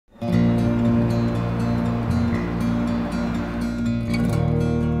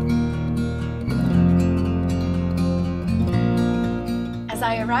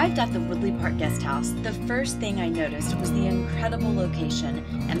arrived at the Woodley Park Guest House, the first thing I noticed was the incredible location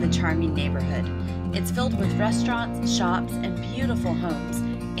and the charming neighborhood. It's filled with restaurants, shops, and beautiful homes,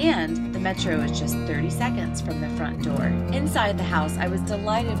 and the metro is just 30 seconds from the front door. Inside the house, I was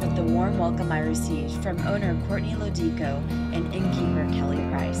delighted with the warm welcome I received from owner Courtney Lodico and innkeeper Kelly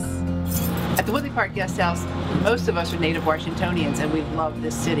Price. At the Woodley Park Guest House, most of us are native Washingtonians, and we love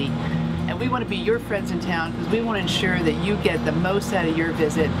this city. And we want to be your friends in town because we want to ensure that you get the most out of your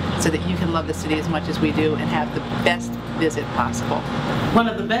visit so that you can love the city as much as we do and have the best visit possible. One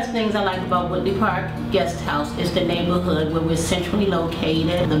of the best things I like about Woodley Park Guest House is the neighborhood where we're centrally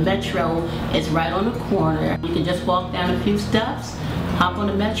located. The metro is right on the corner. You can just walk down a few steps, hop on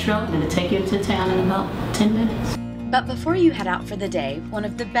the metro, and it'll take you into town in about 10 minutes. But before you head out for the day, one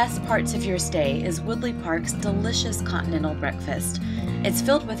of the best parts of your stay is Woodley Park's delicious continental breakfast. It's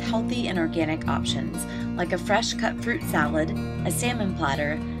filled with healthy and organic options, like a fresh cut fruit salad, a salmon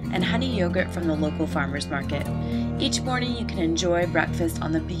platter, and honey yogurt from the local farmers market. Each morning you can enjoy breakfast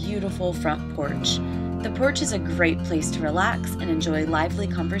on the beautiful front porch. The porch is a great place to relax and enjoy lively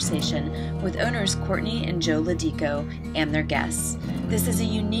conversation with owners Courtney and Joe Lodico and their guests. This is a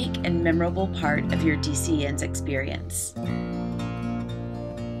unique and memorable part of your DCN's experience.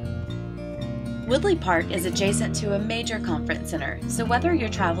 Woodley Park is adjacent to a major conference center, so whether you're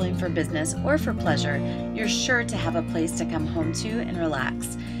traveling for business or for pleasure, you're sure to have a place to come home to and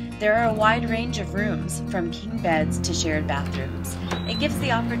relax. There are a wide range of rooms, from king beds to shared bathrooms. It gives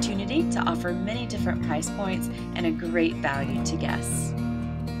the opportunity to offer many different price points and a great value to guests.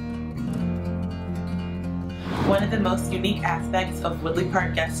 One of the most unique aspects of Woodley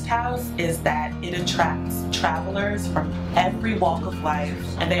Park Guest House is that it attracts travelers from every walk of life,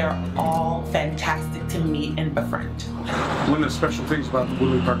 and they are all fantastic to meet and befriend. One of the special things about the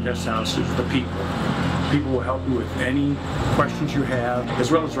Woodley Park Guest House is the people. People will help you with any questions you have,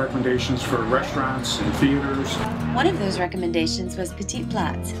 as well as recommendations for restaurants and theaters. One of those recommendations was Petit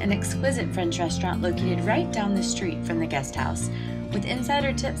Plats, an exquisite French restaurant located right down the street from the guest house, with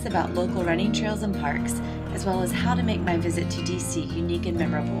insider tips about local running trails and parks, as well as how to make my visit to DC unique and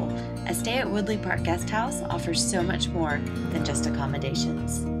memorable. A stay at Woodley Park Guest House offers so much more than just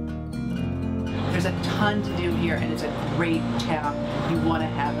accommodations. There's a ton to do here, and it's a great town. You want to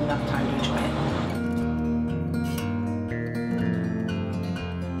have enough time to enjoy